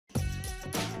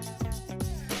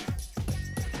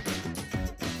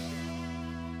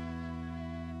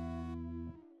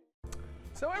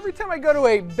So every time I go to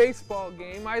a baseball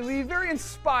game, I leave very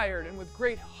inspired and with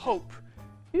great hope.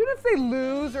 Even if they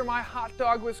lose or my hot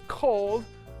dog was cold,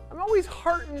 I'm always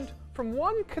heartened from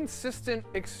one consistent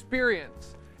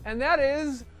experience, and that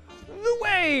is the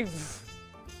wave.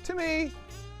 To me,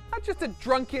 not just a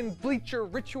drunken bleacher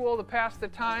ritual to pass the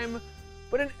time,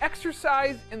 but an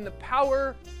exercise in the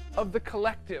power of the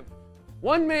collective.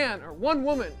 One man or one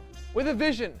woman with a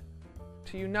vision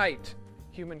to unite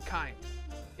humankind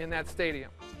in that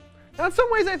stadium. Now, in some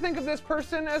ways, I think of this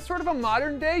person as sort of a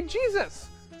modern-day Jesus,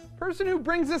 person who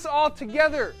brings us all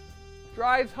together,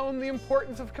 drives home the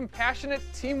importance of compassionate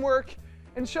teamwork,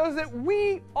 and shows that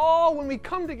we all, when we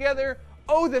come together,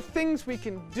 owe the things we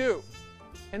can do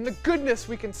and the goodness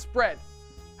we can spread,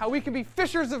 how we can be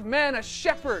fishers of men, a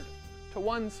shepherd to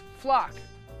one's flock.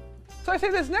 So I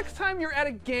say this: next time you're at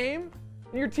a game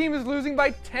and your team is losing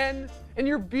by 10, and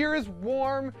your beer is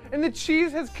warm, and the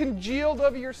cheese has congealed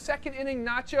over your second inning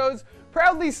nachos,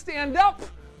 proudly stand up,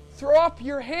 throw up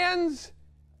your hands,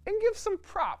 and give some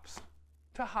props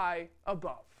to high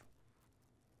above.